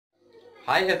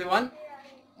Hi everyone,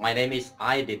 my name is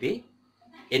IDP.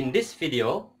 In this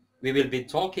video, we will be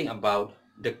talking about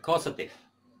the causative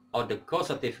or the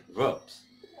causative verbs.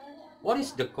 What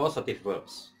is the causative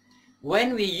verbs?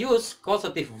 When we use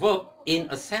causative verb in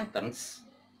a sentence,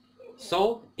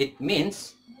 so it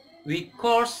means we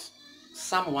cause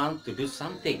someone to do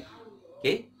something.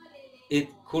 Okay? It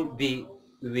could be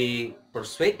we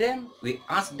persuade them, we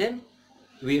ask them,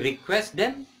 we request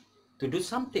them to do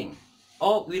something,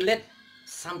 or we let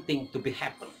something to be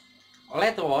happen.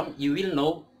 Later on, you will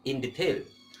know in detail.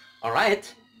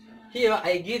 Alright, here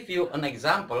I give you an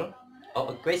example of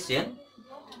a question.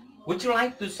 Would you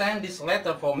like to send this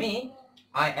letter for me?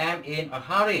 I am in a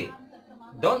hurry.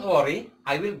 Don't worry,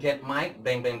 I will get my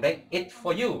it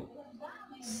for you.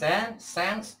 Send,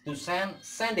 sends, to send,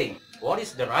 sending. What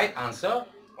is the right answer?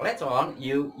 Later on,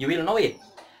 you will know it.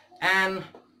 And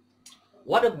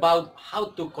what about how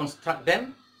to construct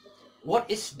them? What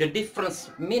is the difference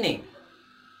meaning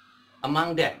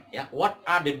among them? Yeah, what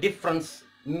are the different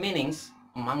meanings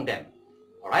among them?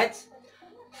 All right.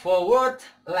 For word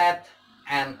let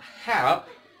and help,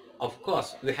 of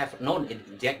course, we have known it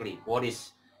exactly what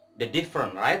is the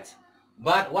difference, right?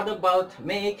 But what about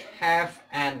make, have,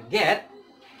 and get?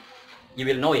 You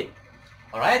will know it.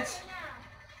 All right.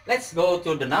 Let's go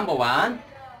to the number one.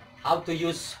 How to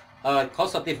use a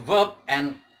causative verb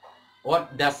and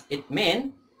what does it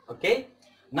mean? Okay.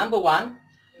 Number one,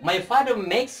 my father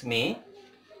makes me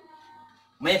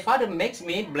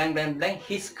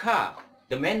his car.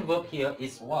 The main verb here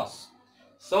is was.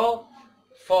 So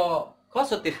for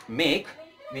causative make,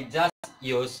 we just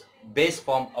use base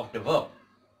form of the verb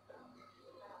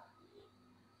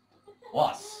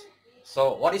was.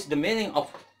 So what is the meaning of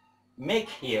make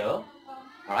here? All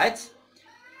right.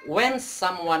 When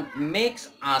someone makes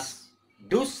us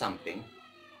do something,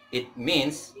 it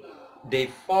means they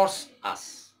force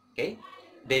us. Okay,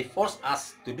 they force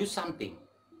us to do something.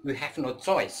 We have no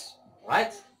choice,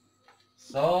 right?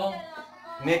 So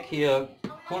make here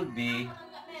could be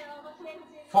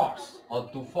force or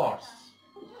to force.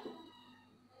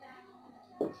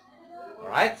 All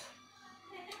right.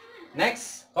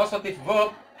 Next, causative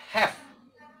verb have.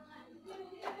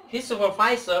 His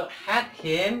supervisor had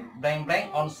him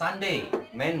on Sunday.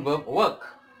 Main verb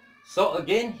work. So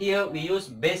again here we use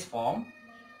base form.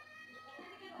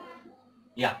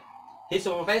 Yeah. His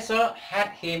supervisor had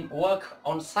him work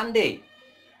on Sunday.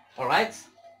 Alright.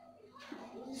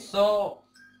 So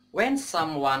when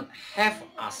someone have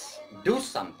us do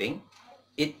something,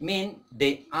 it means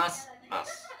they ask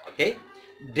us. Okay.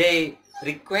 They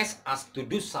request us to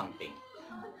do something.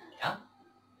 Yeah.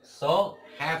 So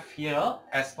have here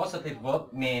as positive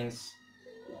verb means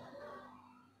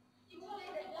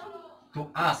to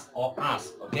ask or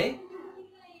ask, okay?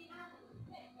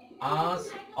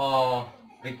 Ask or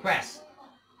request.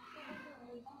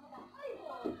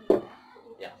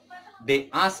 Yeah. They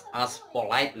ask us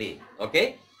politely,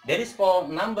 okay? That is for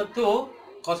number two,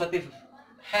 causative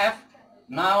have.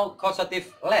 Now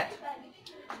causative let.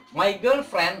 My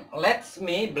girlfriend lets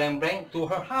me to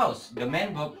her house. The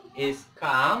main verb is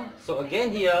come. So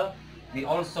again here, we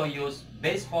also use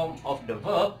base form of the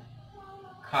verb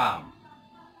come.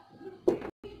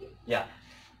 Yeah.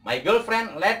 My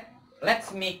girlfriend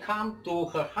lets me come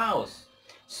to her house.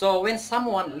 So when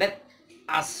someone let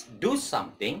us do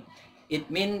something, it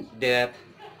means that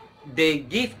they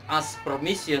give us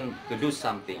permission to do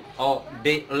something or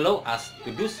they allow us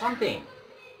to do something.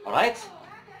 All right?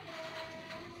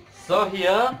 So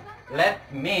here, let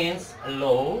means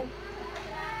allow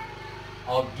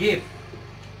or give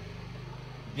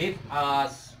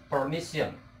us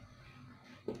permission.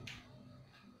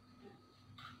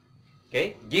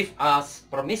 Okay, give us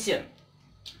permission.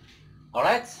 All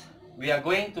right, we are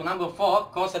going to number four,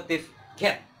 causative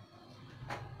get.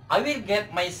 I will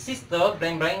get my sister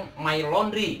my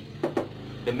laundry.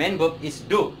 The main verb is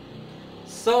do.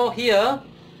 So here,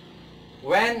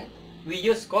 when we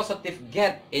use causative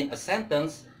get in a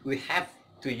sentence, we have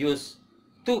to use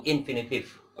to infinitive.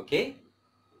 Okay,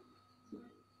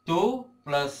 to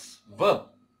plus verb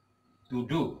to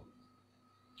do.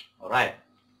 All right.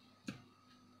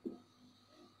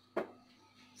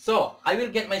 So I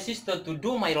will get my sister to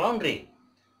do my laundry.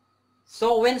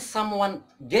 So when someone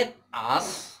get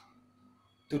us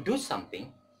to do something,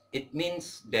 it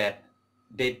means that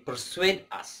they persuade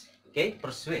us. Okay,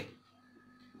 persuade.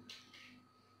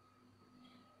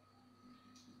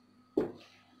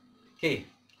 Okay,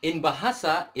 in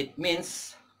bahasa it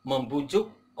means membujuk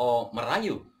or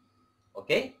merayu.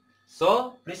 Okay,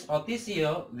 so please notice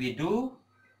here we do.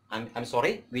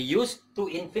 We use to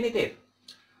infinitive.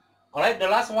 Alright, the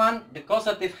last one, the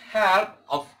causative help,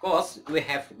 of course, we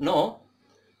have no.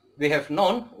 we have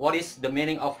known what is the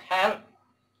meaning of help.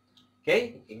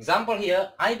 Okay, example here,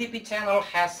 IDP Channel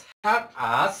has helped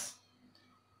us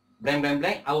blank blank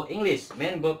blank. Our English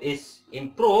main verb is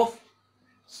improve.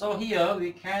 So here we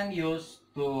can use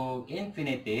to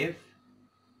infinitive.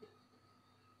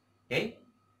 Okay,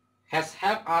 has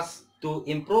helped us to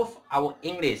improve our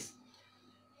English.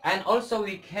 And also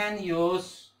we can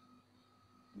use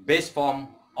base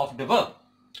form of the verb.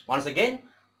 Once again,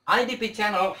 IDP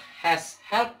Channel has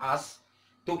helped us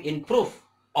to improve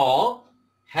or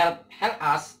help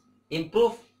us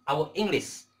improve our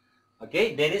English.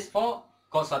 Okay, that is for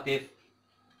causative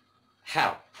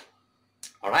help.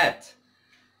 All right.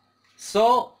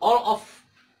 So all of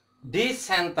this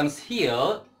sentence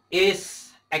here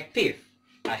is active.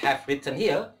 I have written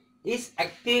here is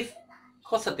active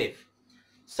causative.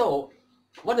 So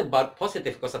what about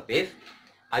positive causative?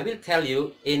 I will tell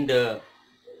you in the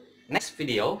next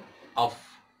video of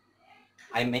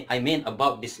I mean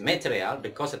about this material, the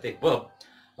causative verb.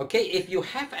 Okay, if you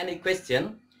have any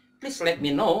question, please let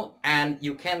me know and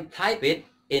you can type it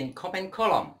in comment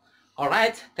column.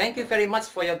 Alright, thank you very much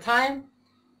for your time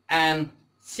and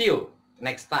see you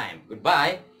next time.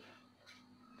 Goodbye.